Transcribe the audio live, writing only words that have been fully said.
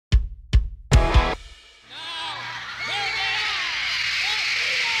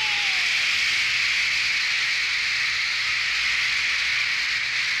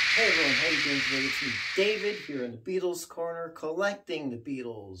How you doing today? It's me, David, here in the Beatles Corner, collecting the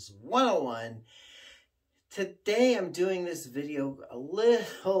Beatles 101. Today I'm doing this video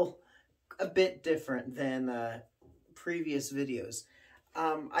a bit different than previous videos.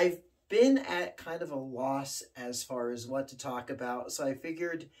 I've been at kind of a loss as far as what to talk about, so I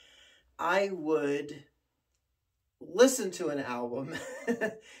figured I would listen to an album,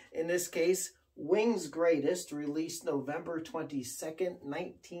 in this case, Wings Greatest, released November 22nd,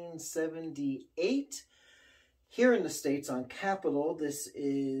 1978. Here in the States on Capitol, I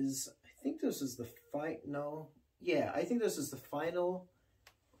think this is the final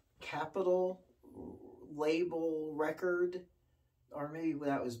Capitol label record, or maybe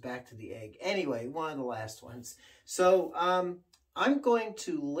that was Back to the Egg. Anyway, one of the last ones. So I'm going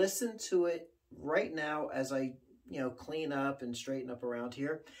to listen to it right now as I clean up and straighten up around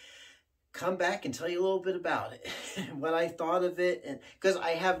here. Come back and tell you a little bit about it, what I thought of it, and because I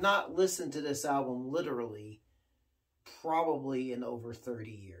have not listened to this album literally probably in over 30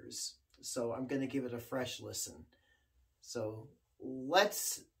 years. So I'm going to give it a fresh listen. So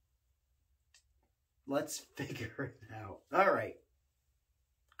let's figure it out. All right.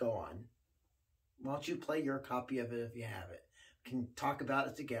 Go on. Why don't you play your copy of it if you have it? We can talk about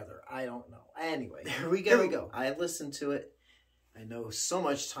it together. I don't know. Anyway, here we go. I listened to it. I know so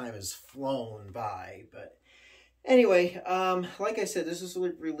much time has flown by, but anyway, like I said, this was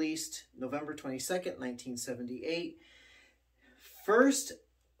released November 22nd, 1978. First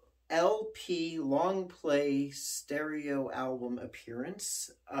LP long play stereo album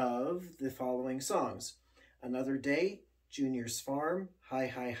appearance of the following songs: Another Day, Junior's Farm, Hi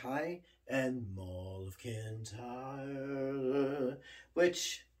Hi Hi, and Mall of Kintyre,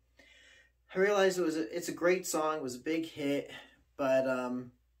 which I realized it's a great song. It was a big hit. But, I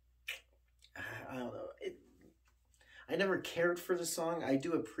don't know, I never cared for the song. I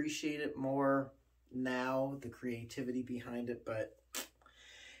do appreciate it more now, the creativity behind it. But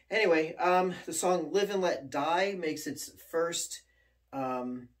anyway, the song Live and Let Die makes its first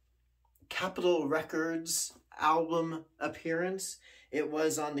Capitol Records album appearance. It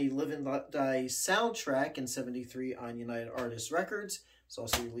was on the Live and Let Die soundtrack in '73 on United Artists Records. It's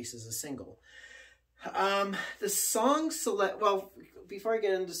also released as a single. The song well, before I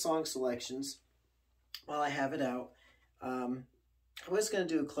get into song selections, while I have it out, I was going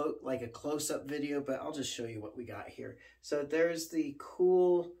to do a close-up video, but I'll just show you what we got here. So there's the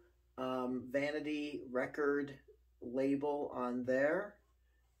cool Vanity record label on there.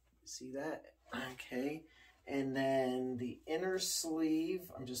 See that? Okay. And then the inner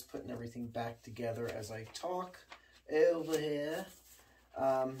sleeve, I'm just putting everything back together as I talk over here.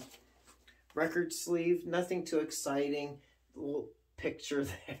 Record sleeve, nothing too exciting. Little picture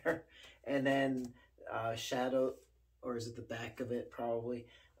there. And then shadow, or is it the back of it probably,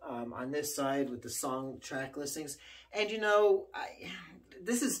 on this side with the song track listings. And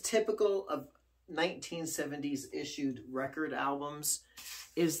this is typical of 1970s issued record albums,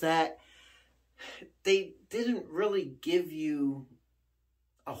 is that they didn't really give you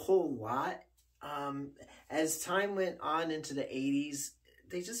a whole lot. As time went on into the 80s,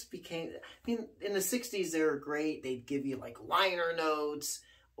 they just became, in the 60s, they were great. They'd give you liner notes,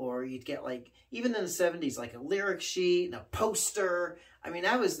 or you'd get even in the 70s, a lyric sheet and a poster.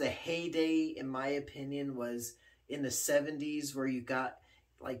 That was the heyday, in my opinion, was in the 70s, where you got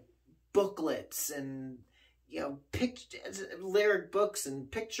booklets and, lyric books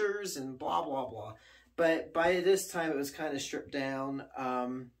and pictures and blah, blah, blah. But by this time, it was kind of stripped down.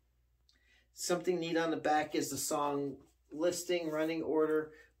 Something neat on the back is the song listing, running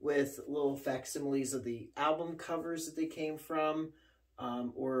order, with little facsimiles of the album covers that they came from,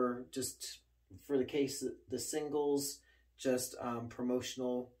 or just for the case of the singles, just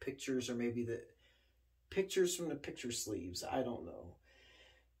promotional pictures, or maybe the pictures from the picture sleeves. I don't know.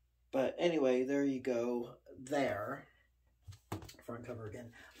 But anyway, there you go. There. Front cover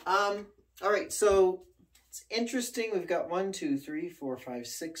again. All right, so it's interesting. We've got 1, 2, 3, 4, 5,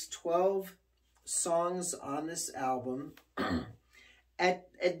 6, 12 songs on this album.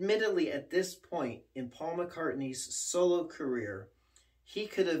 Admittedly, at this point in Paul McCartney's solo career, he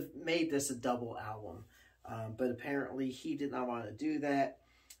could have made this a double album, but apparently he did not want to do that.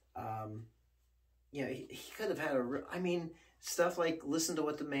 He could have had stuff like Listen to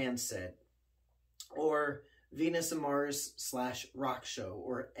What the Man Said, or Venus and Mars / Rock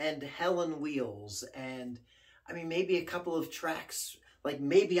Show, and Helen Wheels, and maybe a couple of tracks like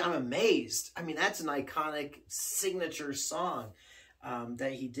Maybe I'm Amazed. That's an iconic signature song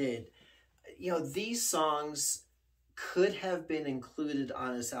that he did. These songs could have been included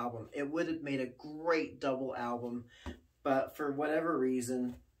on this album. It would have made a great double album, but for whatever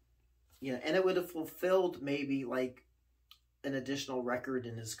reason, you know, and it would have fulfilled maybe like an additional record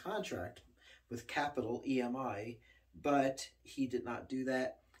in his contract with Capitol EMI, but he did not do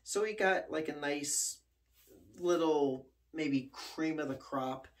that. So he got like a nice little, maybe cream of the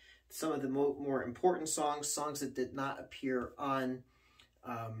crop, some of the more important songs that did not appear on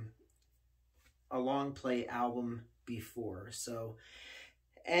a long play album before. So,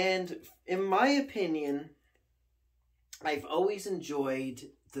 and in my opinion, I've always enjoyed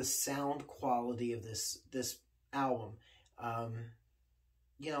the sound quality of this album.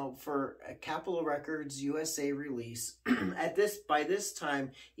 You know, for a Capitol Records USA release, by this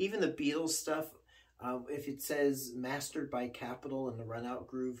time, even the Beatles stuff, if it says mastered by Capitol in the Run Out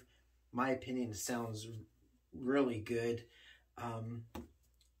Groove, my opinion, sounds really good.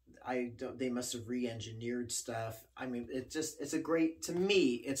 They must have re-engineered stuff. I mean, it's a great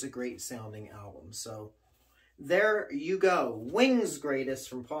sounding album. So there you go. Wings Greatest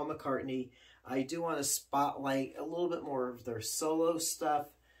from Paul McCartney. I do want to spotlight a little bit more of their solo stuff.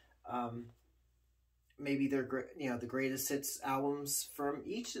 Maybe their, you know, the greatest hits albums from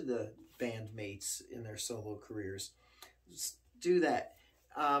each of the bandmates in their solo careers. Just do that.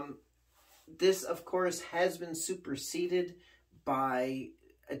 This, of course, has been superseded by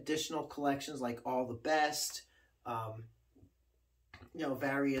additional collections like All the Best, you know,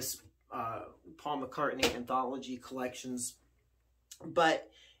 various Paul McCartney anthology collections. But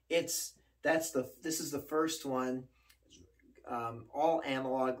this is the first one, all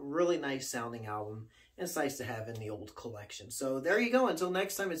analog, really nice sounding album. And it's nice to have in the old collection. So there you go. Until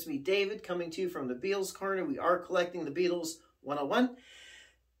next time, it's me, David, coming to you from the Beatles Corner. We are collecting the Beatles 101.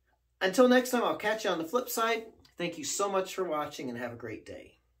 Until next time, I'll catch you on the flip side. Thank you so much for watching and have a great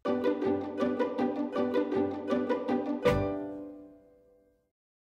day.